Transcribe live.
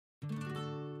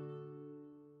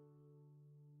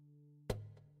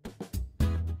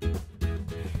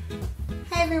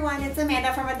everyone, it's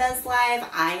Amanda from Adoes Live.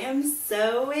 I am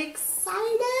so excited.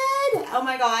 Oh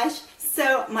my gosh.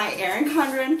 So my Erin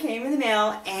Condren came in the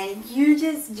mail and you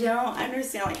just don't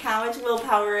understand like how much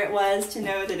willpower it was to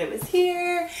know that it was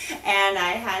here and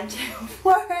I had to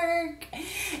work.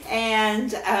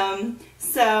 And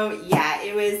so yeah,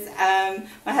 it was,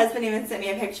 my husband even sent me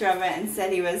a picture of it and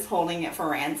said he was holding it for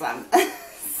ransom.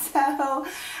 So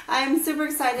I'm super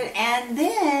excited, and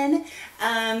then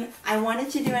I wanted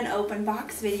to do an open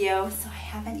box video, so I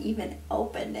haven't even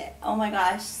opened it. Oh my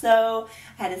gosh, so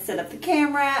I had to set up the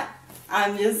camera.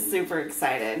 I'm just super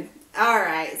excited. All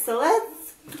right, so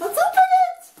let's open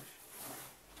it.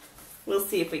 We'll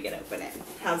see if we can open it.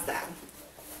 How's that?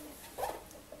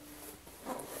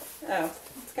 Oh,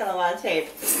 it's got a lot of tape.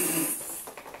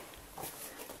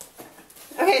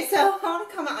 Okay, so I want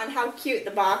to comment on how cute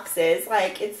the box is.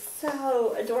 Like, it's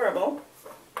so adorable.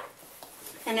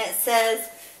 And it says,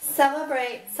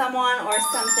 celebrate someone or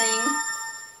something.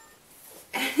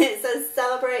 It says,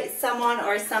 celebrate someone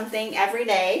or something every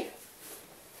day.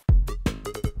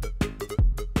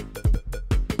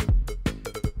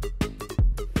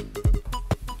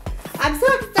 I'm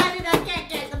so excited I can't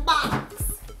get the box.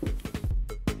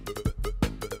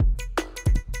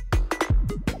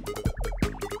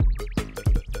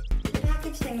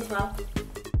 Things well.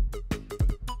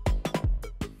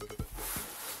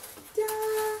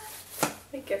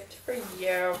 A gift for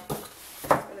you.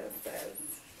 That's what it says.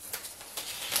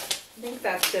 I think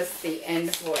that's just the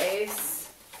invoice.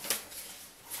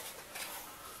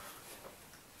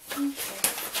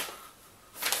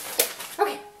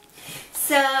 Okay.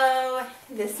 So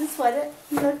this is what it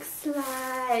looks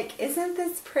like. Isn't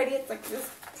this pretty? It's like this.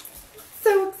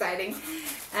 So exciting.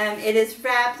 It is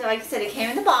wrapped, like I said, it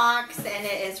came in the box and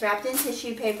it is wrapped in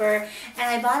tissue paper, and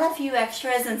I bought a few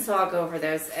extras, and so I'll go over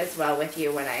those as well with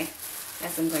you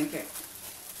as I'm going through.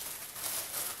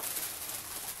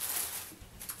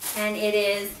 And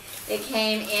it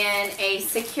came in a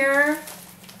secure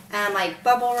like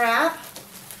bubble wrap.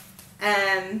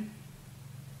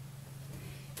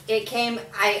 It came,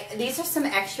 these are some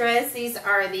extras. These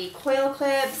are the coil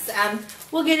clips.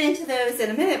 We'll get into those in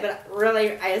a minute, but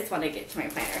really I just want to get to my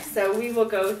planner. So we will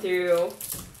go through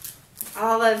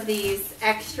all of these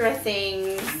extra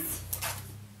things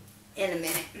in a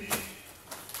minute.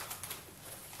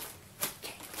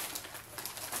 Okay.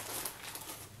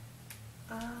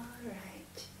 All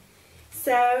right.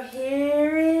 So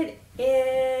here it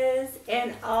is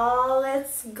in all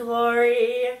its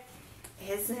glory.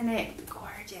 Isn't it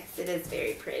gorgeous? It is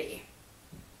very pretty.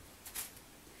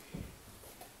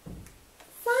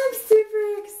 So I'm super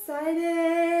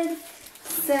excited.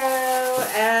 So,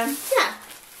 yeah.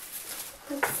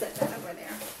 Let's set that over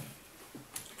there.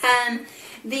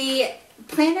 The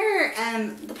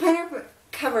planner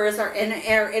covers are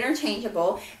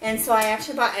interchangeable, and so I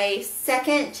actually bought a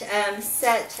second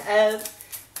set of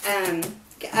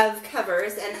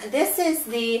covers, and this is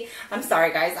the, I'm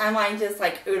sorry guys, I'm like just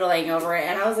like oodling over it,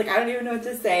 and I was like, I don't even know what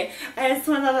to say. I just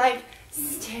want to like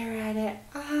stare at it.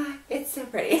 Ah, it's so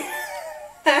pretty.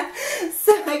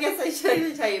 So I guess I should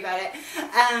actually tell you about it.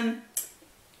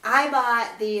 I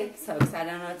bought the, so excited,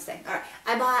 I don't know what to say. Alright,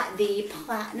 I bought the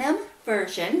platinum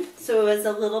version, so it was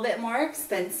a little bit more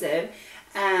expensive,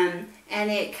 and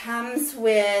it comes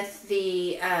with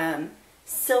the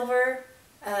silver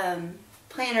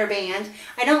planner band.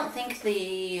 I don't think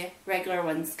the regular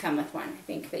ones come with one. I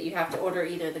think that you have to order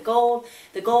either the gold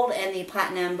and the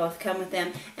platinum both come with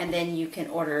them, and then you can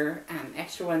order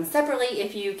extra ones separately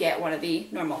if you get one of the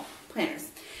normal planners.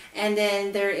 And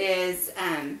then there is,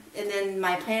 and then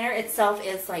my planner itself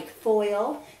is like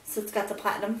foil, so it's got the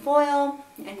platinum foil,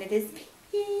 and it is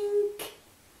pink,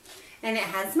 and it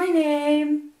has my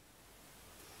name.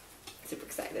 Super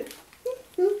excited.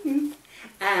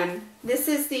 This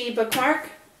is the bookmark.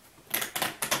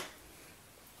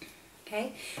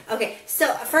 Okay,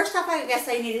 so first off, I guess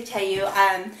I need to tell you,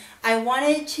 I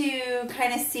wanted to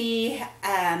kind of see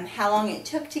how long it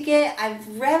took to get. I've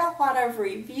read a lot of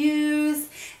reviews,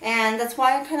 and that's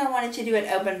why I kind of wanted to do an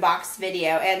open box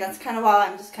video, and that's kind of why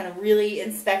I'm just kind of really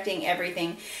inspecting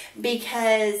everything,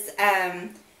 because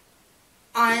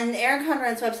on Erin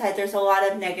Condren's website, there's a lot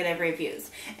of negative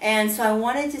reviews, and so I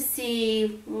wanted to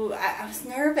see. I was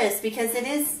nervous because it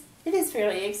is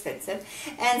fairly expensive,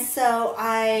 and so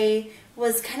I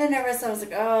was kind of nervous. I was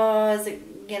like, oh, is it,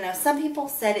 you know, some people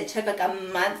said it took like a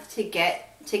month to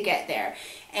get there,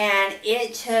 and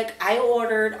it took. I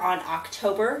ordered on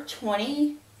October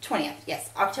 20th. Yes,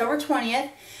 October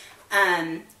 20th.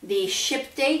 The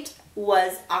ship date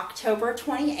was October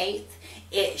 28th.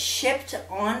 It shipped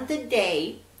on the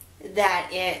day that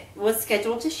it was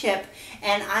scheduled to ship,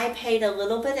 and I paid a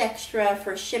little bit extra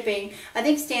for shipping. I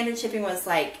think standard shipping was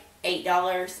like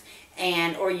 $8,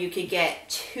 and or you could get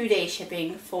 2-day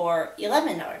shipping for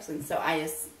 $11. And so I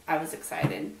was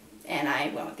excited, and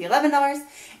I went with the $11,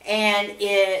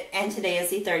 and today is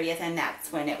the 30th, and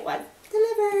that's when it was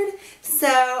delivered.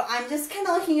 So I'm just kind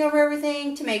of looking over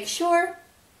everything to make sure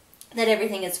that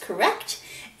everything is correct,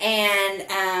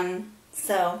 and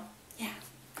so yeah.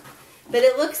 But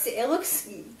it looks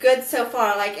good so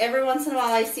far. Like every once in a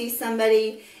while I see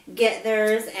somebody get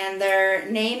theirs and their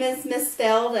name is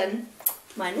misspelled and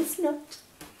mine is not.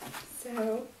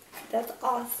 So that's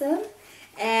awesome.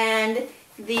 And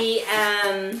the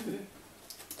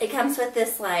it comes with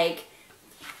this like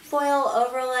foil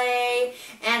overlay,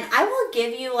 and I will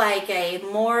give you like a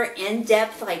more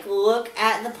in-depth like look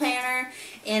at the planner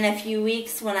in a few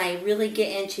weeks when I really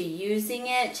get into using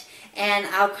it, and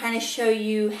I'll kind of show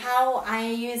you how I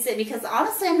use it, because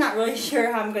honestly I'm not really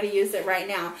sure how I'm going to use it right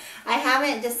now. I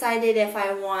haven't decided if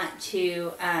I want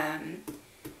to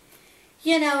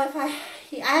you know, I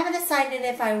haven't decided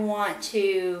if I want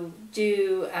to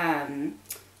do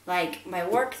like my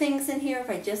work things in here, if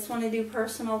I just want to do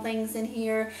personal things in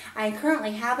here. I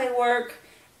currently have a work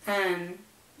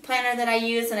planner that I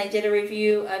use, and I did a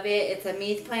review of it. It's a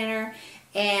Meath planner,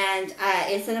 and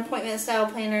it's an appointment style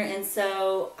planner, and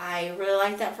so I really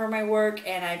like that for my work,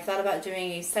 and I've thought about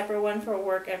doing a separate one for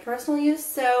work and personal use.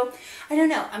 So I don't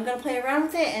know, I'm going to play around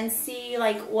with it and see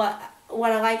like what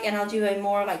I like, and I'll do a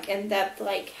more like in-depth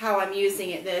like how I'm using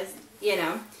it, this, you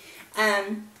know.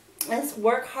 Let's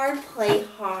work hard, play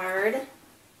hard.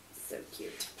 So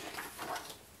cute.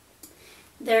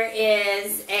 There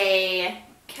is a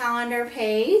calendar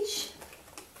page,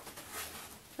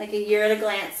 like a year at a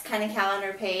glance kind of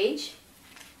calendar page.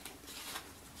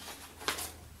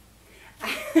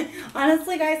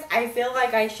 Honestly, guys, I feel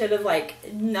like I should have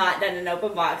like not done an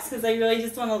open box because I really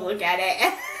just want to look at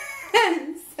it.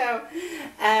 And so,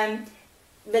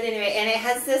 but anyway, and it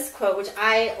has this quote, which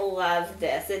I love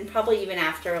this, and probably even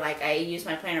after like I use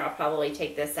my planner, I'll probably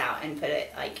take this out and put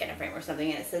it like in a frame or something,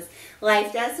 and it says,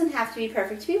 "Life doesn't have to be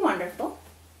perfect to be wonderful."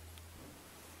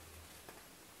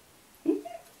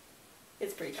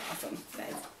 It's pretty awesome,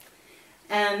 guys.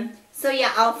 So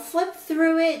yeah, I'll flip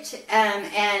through it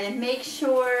and make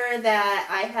sure that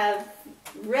I have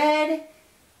read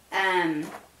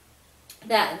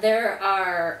that there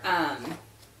are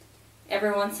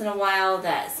every once in a while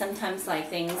that sometimes like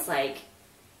things like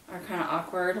are kind of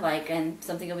awkward, like, and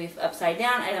something will be upside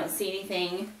down. I don't see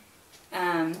anything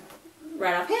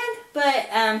right offhand, but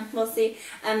we'll see.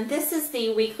 This is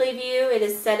the weekly view. It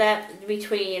is set up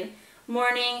between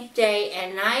morning, day,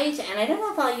 and night, and I don't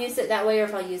know if I'll use it that way or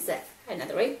if I'll use it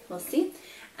another way. We'll see.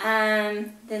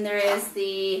 Then there is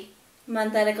the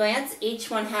month at a glance. Each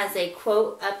one has a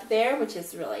quote up there, which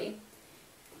is really,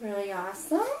 really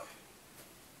awesome.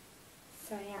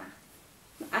 So yeah,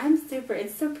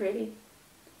 it's so pretty.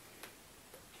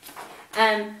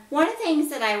 One of the things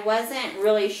that I wasn't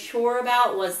really sure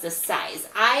about was the size.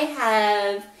 I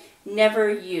have never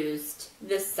used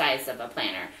this size of a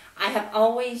planner. I have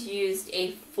always used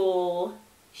a full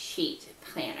sheet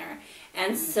planner,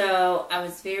 and so I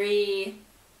was very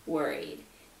worried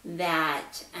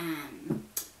that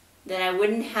that I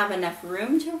wouldn't have enough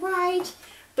room to write.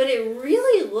 But it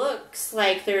really looks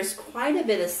like there's quite a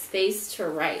bit of space to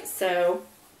write. So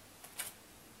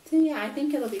yeah, I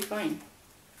think it'll be fine.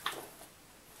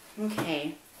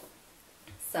 Okay.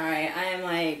 Sorry, I'm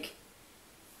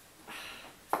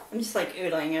just like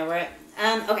oodling over it.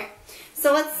 Okay.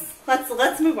 So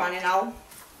let's move on, and I'll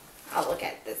look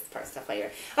at this part stuff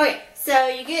later. Okay, so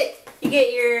you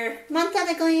get your month at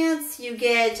a glance, you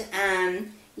get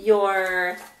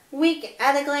your week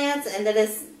at a glance, and that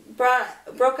is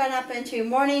broken up into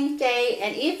morning, day,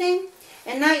 and evening,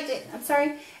 and night. I'm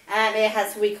sorry. It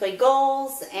has weekly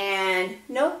goals and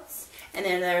notes, and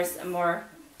then there's more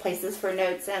places for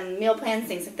notes and meal plans,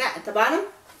 things like that at the bottom.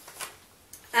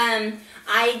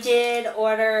 I did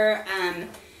order,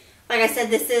 like I said,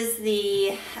 this is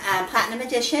the Platinum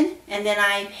Edition, and then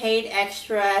I paid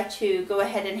extra to go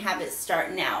ahead and have it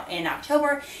start now in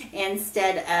October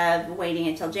instead of waiting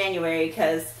until January,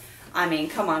 because I mean,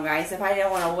 come on, guys. If I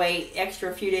didn't want to wait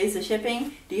extra few days of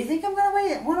shipping, do you think I'm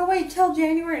gonna want to wait till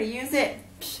January to use it?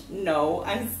 Psh, no,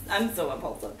 I'm so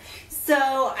impulsive.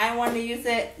 So I wanted to use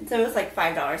it. So it was like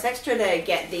 $5 extra to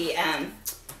get the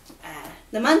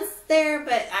months there.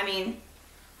 But I mean,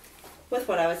 with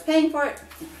what I was paying for it,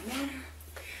 it doesn't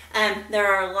matter. There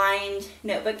are lined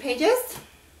notebook pages,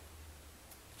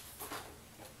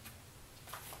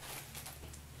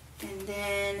 and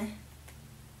then.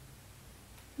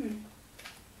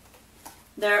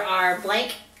 There are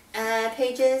blank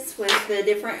pages with the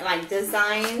different like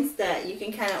designs that you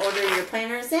can kind of order your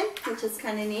planners in, which is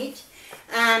kind of neat.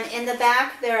 In the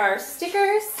back there are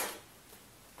stickers.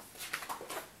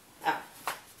 Oh.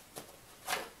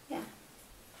 Yeah.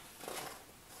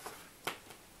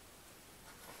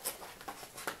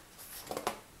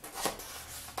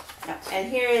 Oh,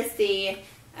 and here is the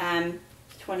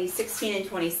 2016 and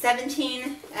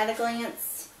 2017 at a glance.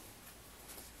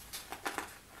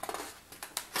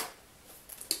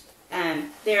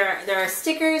 There are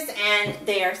stickers, and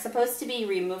they are supposed to be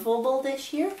removable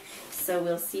this year, so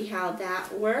we'll see how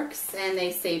that works. And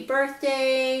they say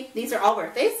birthday. These are all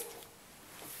birthdays.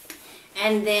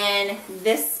 And then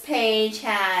this page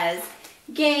has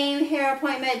game, hair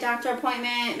appointment, doctor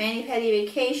appointment, mani-pedi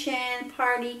vacation,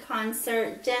 party,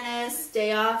 concert, dentist,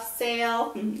 day off,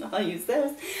 sale. I'll use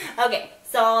this. Okay,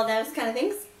 so all those kind of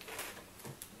things.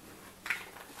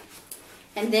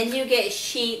 And then you get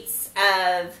sheets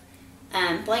of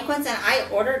blank ones, and I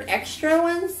ordered extra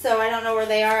ones, so I don't know where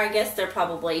they are. I guess they're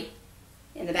probably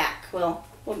in the back. We'll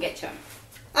get to them.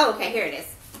 Oh, okay, here it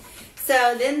is.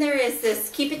 So then there is this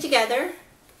Keep It Together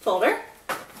folder,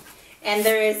 and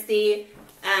there is the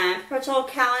perpetual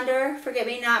calendar, Forget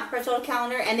Me Not perpetual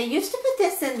calendar, and they used to put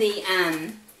this in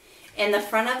the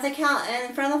front of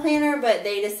the planner, but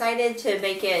they decided to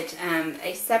make it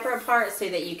a separate part so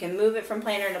that you can move it from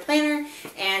planner to planner.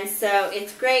 And so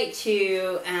it's great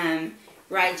to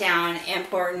write down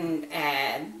important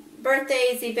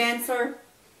birthdays, events, or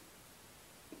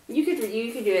you could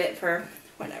do it for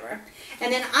whatever.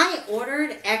 And then I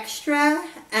ordered extra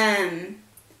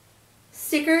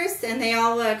stickers, and they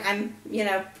all look, I'm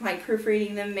like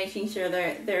proofreading them, making sure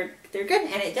they're good,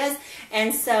 and it does.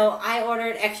 And so I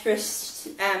ordered extra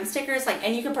stickers, like,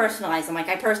 and you can personalize them, like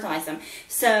I personalize them.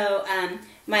 So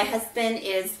my husband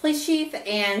is police chief,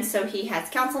 and so he has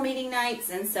council meeting nights,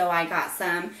 and so I got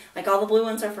some, like all the blue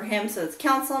ones are for him, so it's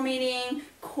council meeting,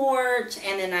 court,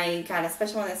 and then I got a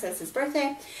special one that says his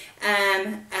birthday.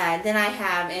 Then I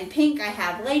have, in pink, I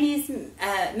have ladies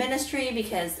ministry,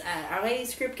 because our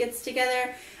ladies group gets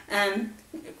together on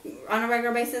a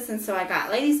regular basis, and so I got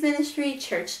ladies ministry,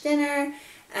 church dinner,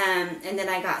 and then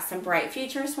I got some Bright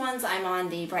Futures ones. I'm on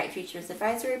the Bright Futures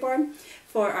Advisory Board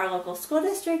for our local school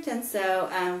district, and so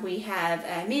we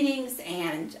have meetings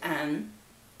and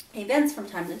events from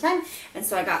time to time, and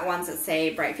so I got ones that say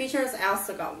Bright Futures. I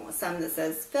also got some that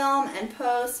says film and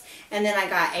post, and then I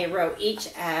got a row each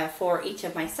for each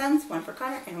of my sons, one for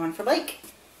Connor and one for Blake.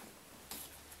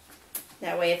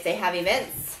 That way if they have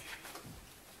events.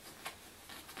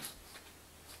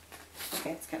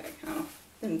 Okay, it's kind of, oh,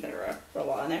 didn't put a roll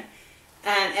on there.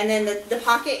 And then the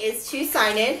pocket is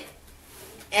two-sided,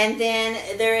 and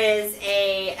then there is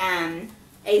a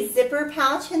zipper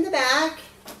pouch in the back,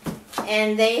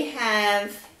 and they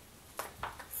have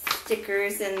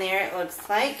stickers in there, it looks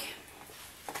like.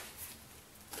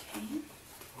 Okay.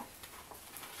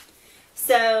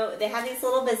 So they have these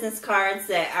little business cards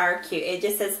that are cute. It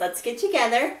just says, let's get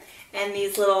together, and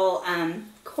these little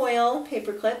coil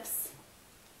paper clips.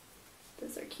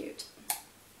 Those are cute.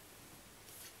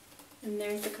 And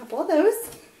there's a couple of those.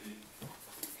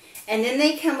 And then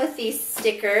they come with these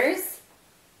stickers,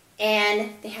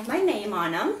 and they have my name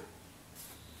on them,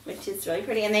 which is really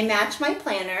pretty, and they match my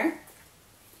planner.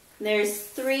 There's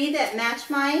 3 that match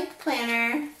my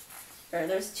planner, or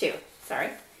there's 2,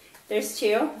 sorry. There's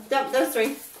 2, those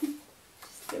 3,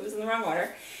 it was in the wrong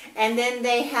order. And then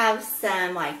they have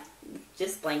some, like,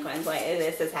 just blank ones, like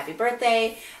it says happy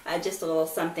birthday, just a little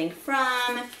something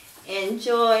from,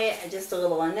 enjoy, just a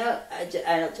little note,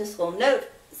 just a little note,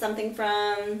 something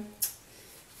from,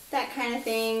 that kind of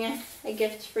thing, a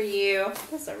gift for you.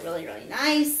 Those are really, really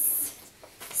nice.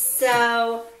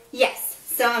 So, yes,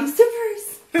 so I'm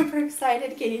super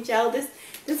excited. Can you tell this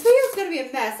video is going to be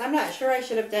a mess? I'm not sure I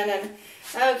should have done it.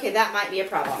 Okay, that might be a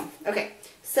problem. Okay,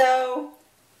 so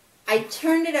I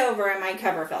turned it over and my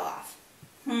cover fell off.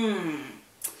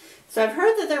 So I've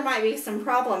heard that there might be some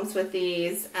problems with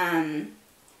these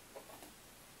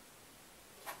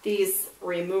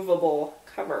removable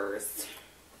covers.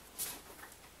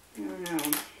 I don't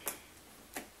know.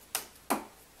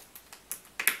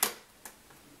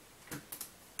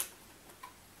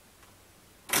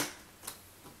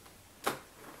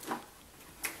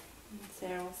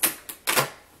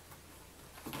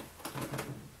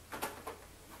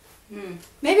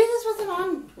 Maybe this wasn't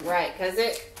on right, because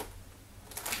it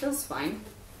feels fine.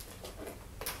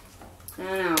 I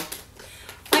don't know.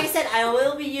 Like I said, I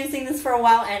will be using this for a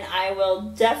while, and I will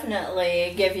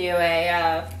definitely give you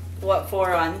a what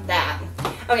for on that.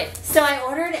 Okay, so I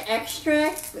ordered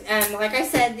extra, like I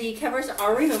said, the covers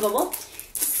are removable.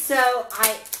 So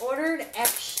I ordered an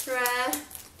extra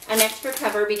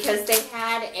cover because they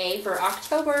had for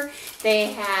October,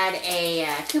 they had a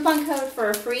coupon code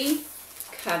for a free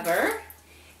cover.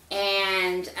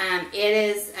 And it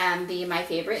is the My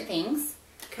Favorite Things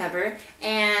cover.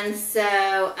 And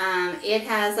so it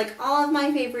has like all of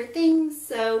my favorite things.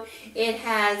 So it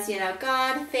has, you know,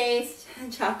 God, faith,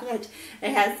 chocolate.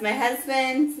 It has my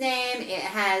husband's name. It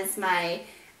has my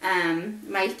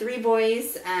my 3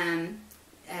 boys,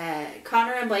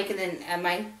 Connor and Blake, and then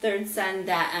my 3rd son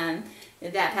that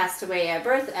passed away at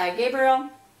birth, Gabriel.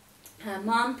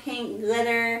 Mom paint,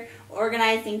 glitter,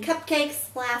 organizing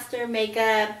cupcakes, laughter,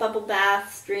 makeup, bubble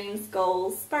baths, dreams,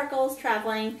 goals, sparkles,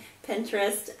 traveling,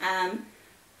 Pinterest.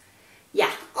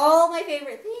 Yeah, all my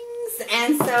favorite things.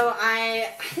 And so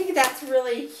I think that's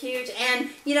really cute. And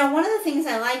you know, one of the things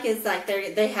I like is like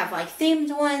they have like themed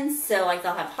ones. So like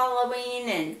they'll have Halloween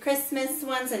and Christmas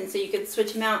ones, and so you could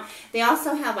switch them out. They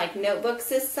also have like notebooks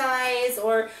this size.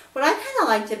 Or what I kind of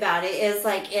liked about it is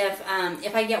like if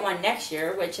I get one next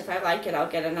year, which if I like it, I'll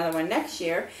get another one next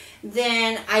year.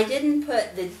 Then I didn't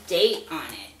put the date on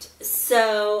it.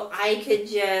 So I could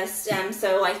just,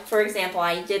 so like for example,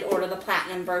 I did order the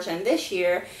platinum version this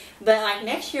year, but like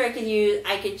next year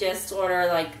I could just order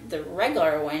like the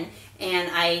regular one, and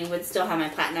I would still have my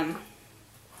platinum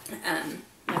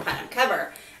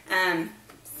cover.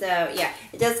 So yeah,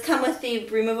 it does come with the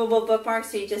removable bookmark,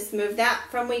 so you just move that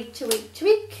from week to week to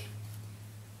week.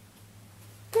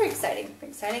 Very exciting,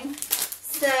 very exciting.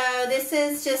 So this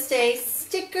is just a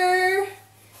sticker.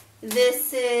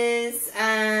 This is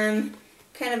kind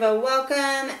of a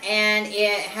welcome, and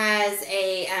it has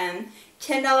a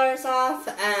 $10 off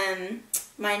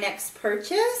my next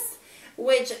purchase,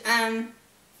 which some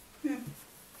of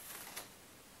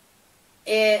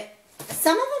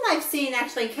them I've seen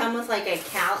actually come with like a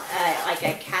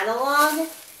catalog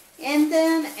in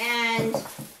them, and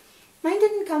mine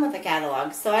didn't come with a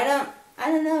catalog, so I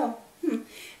don't know.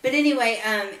 But anyway,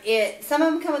 some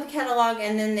of them come with a catalog,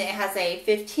 and then it has a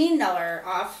 $15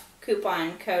 off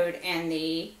coupon code in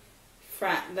the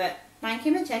front, but mine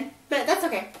came at 10, but that's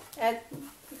okay.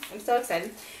 I'm so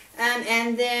excited.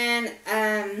 And then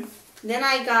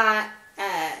I got,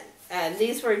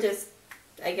 these were just,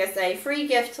 I guess, free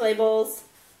gift labels.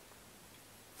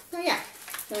 So yeah,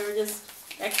 they were just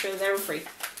extra, they were free,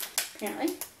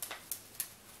 apparently.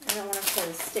 I don't want to put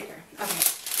a sticker.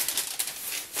 Okay.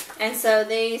 And so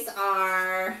these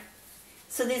are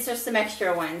some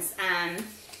extra ones.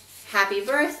 Happy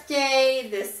birthday,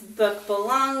 this book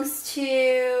belongs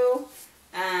to,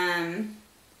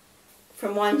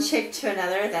 from one chick to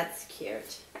another, that's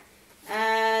cute.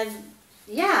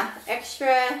 Yeah,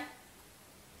 extra,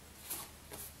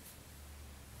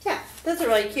 yeah, those are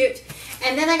really cute.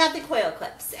 And then I got the coil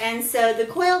clips. And so the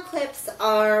coil clips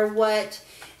are what,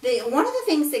 one of the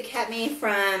things that kept me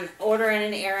from ordering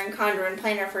an Erin Condren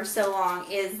planner for so long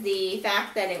is the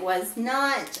fact that it was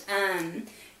not,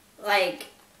 like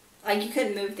you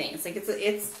couldn't move things. Like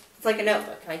it's like a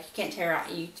notebook. Like you can't tear out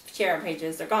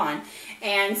pages, they're gone.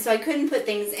 And so I couldn't put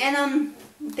things in them,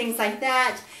 things like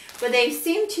that. But they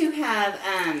seem to have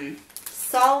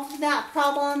solved that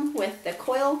problem with the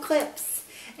coil clips.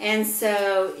 And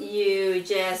so you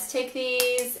just take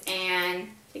these and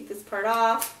take this part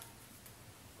off.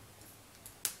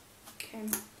 Okay.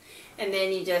 And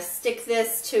then you just stick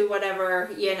this to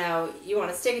whatever, you know, you want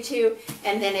to stick it to,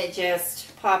 and then it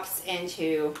just pops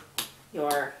into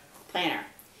your planner.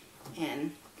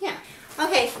 And yeah.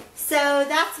 Okay, so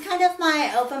that's kind of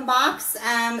my open box.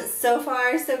 So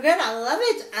far so good. I love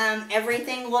it.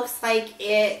 Everything looks like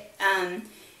it's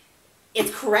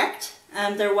correct.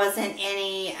 There wasn't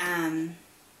any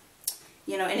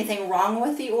you know, anything wrong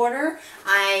with the order.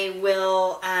 I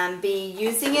will be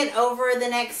using it over the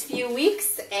next few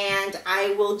weeks, and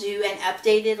I will do an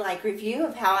updated like review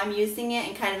of how I'm using it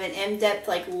and kind of an in-depth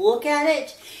like look at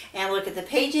it and look at the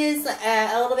pages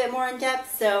a little bit more in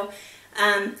depth. So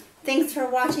thanks for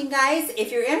watching, guys.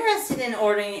 If you're interested in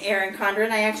ordering Erin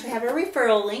Condren, I actually have a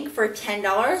referral link for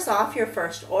 $10 off your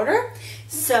first order.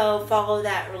 So follow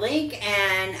that link,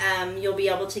 and you'll be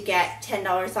able to get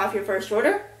 $10 off your first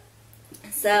order.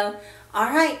 So,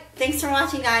 alright, thanks for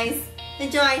watching, guys.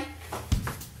 Enjoy!